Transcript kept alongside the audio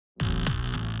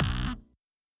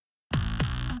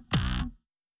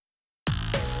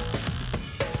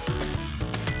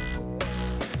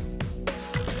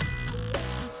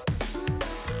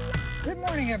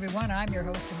morning, everyone. I'm your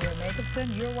host, Amir Jacobson.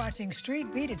 You're watching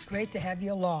Street Beat. It's great to have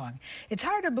you along. It's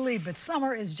hard to believe, but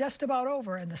summer is just about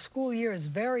over, and the school year is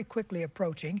very quickly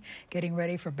approaching. Getting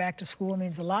ready for back to school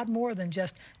means a lot more than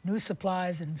just new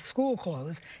supplies and school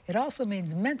clothes. It also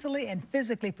means mentally and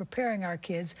physically preparing our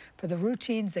kids for the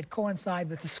routines that coincide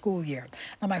with the school year.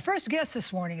 Now, my first guest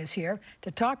this morning is here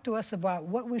to talk to us about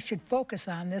what we should focus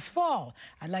on this fall.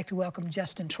 I'd like to welcome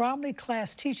Justin Trombley,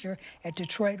 class teacher at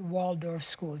Detroit Waldorf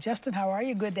School. Justin, how are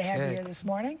you? Good to have you here this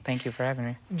morning. Thank you for having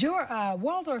me.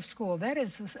 Waldorf School, that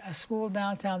is a school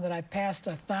downtown that I've passed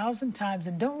 1,000 times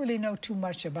and don't really know too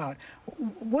much about.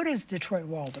 What is Detroit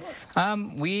Waldorf?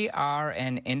 We are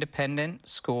an independent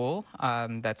school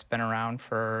that's been around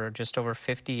for just over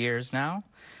 50 years now.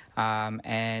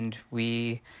 And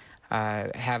we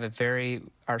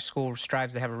our school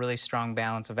strives to have a really strong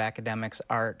balance of academics,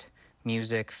 art,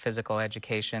 music, physical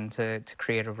education to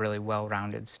create a really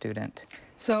well-rounded student.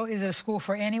 So is it a school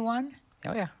for anyone?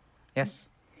 Oh, yeah. Yes.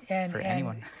 For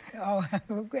anyone. Oh,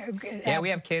 yeah, we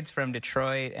have kids from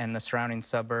Detroit and the surrounding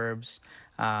suburbs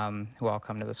who all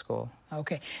come to the school.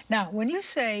 Okay. Now, when you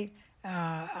say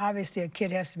obviously a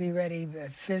kid has to be ready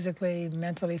physically,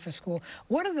 mentally for school,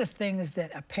 what are the things that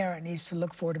a parent needs to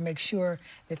look for to make sure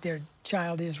that their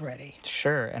child is ready?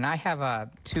 Sure, and I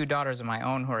have 2 daughters of my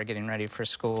own who are getting ready for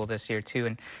school this year too,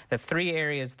 and the 3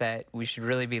 areas that we should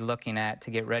really be looking at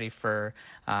to get ready for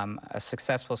a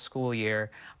successful school year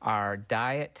are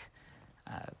diet,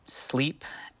 sleep,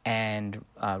 and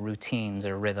routines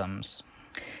or rhythms.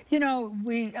 You know,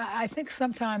 I think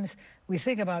sometimes we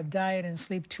think about diet and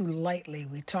sleep too lightly.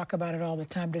 We talk about it all the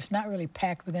time, but it's not really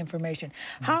packed with information.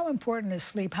 How important is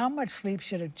sleep? How much sleep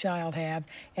should a child have?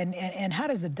 And how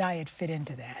does the diet fit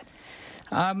into that?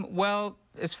 Well,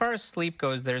 as far as sleep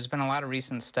goes, there's been a lot of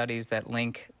recent studies that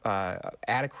link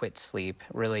adequate sleep,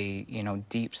 really,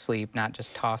 deep sleep, not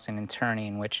just tossing and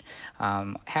turning, which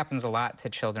happens a lot to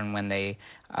children when they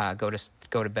go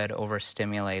to bed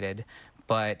overstimulated.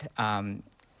 But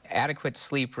adequate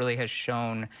sleep really has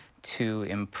shown to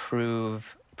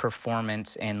improve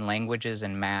performance in languages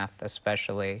and math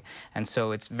especially, and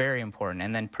so it's very important.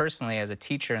 And then personally, as a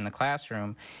teacher in the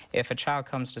classroom, if a child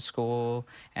comes to school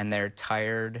and they're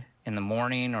tired in the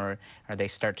morning or they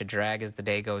start to drag as the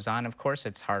day goes on, of course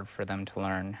it's hard for them to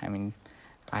learn. I mean,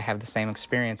 I have the same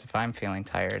experience if I'm feeling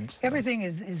tired. So. Everything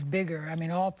is bigger. I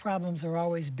mean, all problems are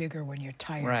always bigger when you're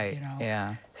tired, right,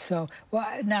 yeah. So, well,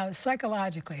 now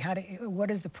psychologically,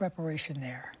 what is the preparation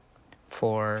there?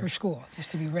 For school,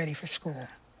 just to be ready for school.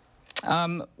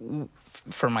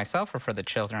 For myself or for the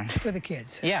children? For the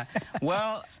kids. Yeah,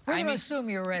 well, I assume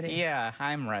you're ready. Yeah,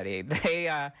 I'm ready.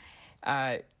 They,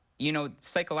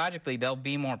 psychologically, they'll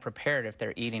be more prepared if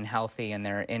they're eating healthy and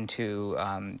they're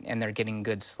and they're getting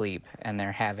good sleep and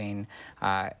they're having,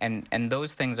 and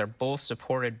those things are both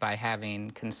supported by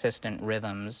having consistent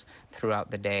rhythms throughout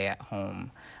the day at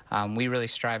home. We really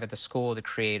strive at the school to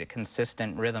create a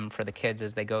consistent rhythm for the kids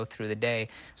as they go through the day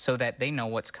so that they know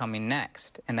what's coming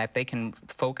next and that they can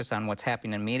focus on what's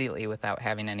happening immediately without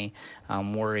having any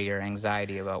worry or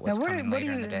anxiety about what's coming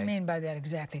later in the day. What do you mean by that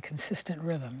exactly, consistent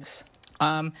rhythms?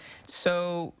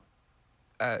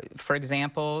 For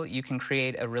example, you can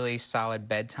create a really solid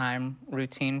bedtime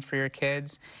routine for your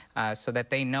kids so that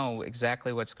they know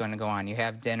exactly what's going to go on. You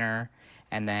have dinner,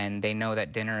 and then they know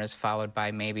that dinner is followed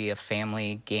by maybe a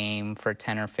family game for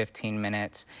 10 or 15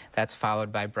 minutes. That's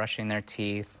followed by brushing their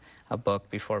teeth, a book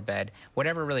before bed,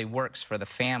 whatever really works for the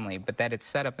family, but that it's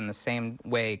set up in the same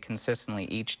way consistently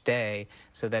each day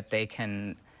so that they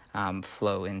can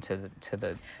flow into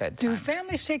the bedtime. Do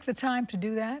families take the time to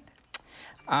do that?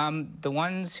 The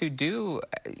ones who do,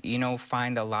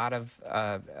 find a lot of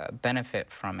benefit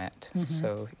from it.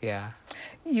 So, yeah.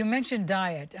 You mentioned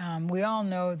diet. We all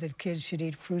know that kids should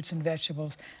eat fruits and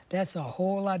vegetables. That's a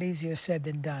whole lot easier said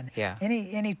than done. Yeah.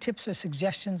 Any tips or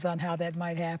suggestions on how that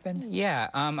might happen? Yeah.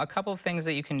 A couple of things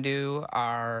that you can do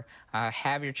are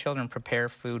have your children prepare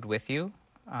food with you.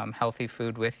 Healthy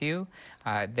food with you.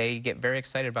 They get very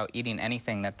excited about eating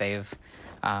anything that they've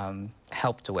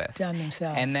helped with. Done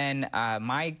themselves. And then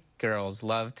my girls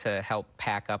love to help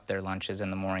pack up their lunches in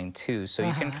the morning too, so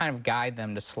you can kind of guide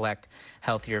them to select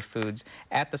healthier foods.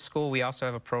 At the school, we also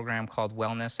have a program called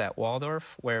Wellness at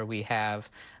Waldorf, where we have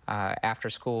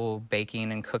after-school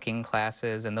baking and cooking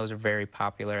classes, and those are very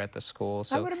popular at the school.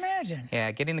 So, I would imagine.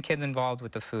 Yeah, getting the kids involved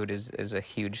with the food is a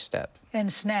huge step.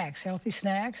 And snacks, healthy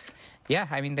snacks? Yeah,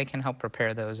 I mean, they can help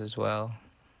prepare those as well.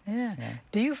 Yeah.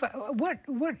 Do you what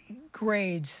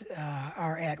grades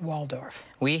are at Waldorf?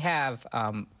 We have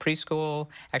preschool.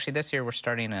 Actually, this year we're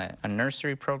starting a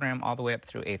nursery program all the way up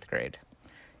through 8th grade.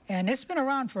 And it's been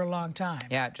around for a long time.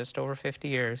 Yeah, just over 50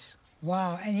 years.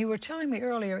 Wow, and you were telling me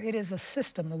earlier it is a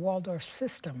system, the Waldorf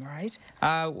system, right?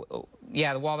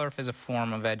 Yeah, the Waldorf is a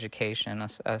form of education,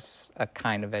 a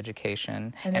kind of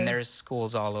education, And and they there's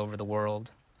schools all over the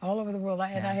world. all over the world.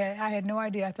 And Yeah. I had no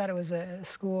idea. I thought it was a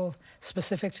school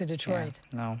specific to Yeah, Detroit.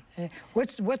 no.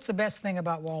 What's the best thing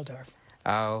about Waldorf?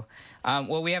 Oh,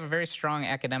 well, we have a very strong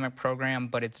academic program,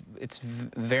 but it's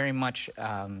very much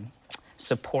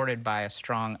supported by a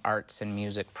strong arts and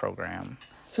music program.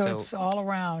 So it's all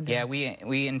around. Yeah,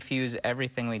 we infuse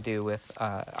everything we do with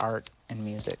art and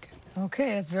music.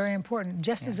 Okay, that's very important,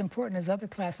 just Yeah. as important as other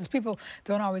classes. People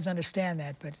don't always understand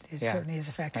that, but it Yeah. certainly is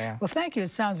a fact. Yeah. Well, thank you. It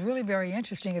sounds really very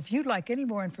interesting. If you'd like any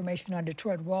more information on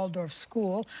Detroit Waldorf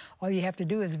School, all you have to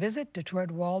do is visit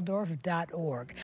DetroitWaldorf.org.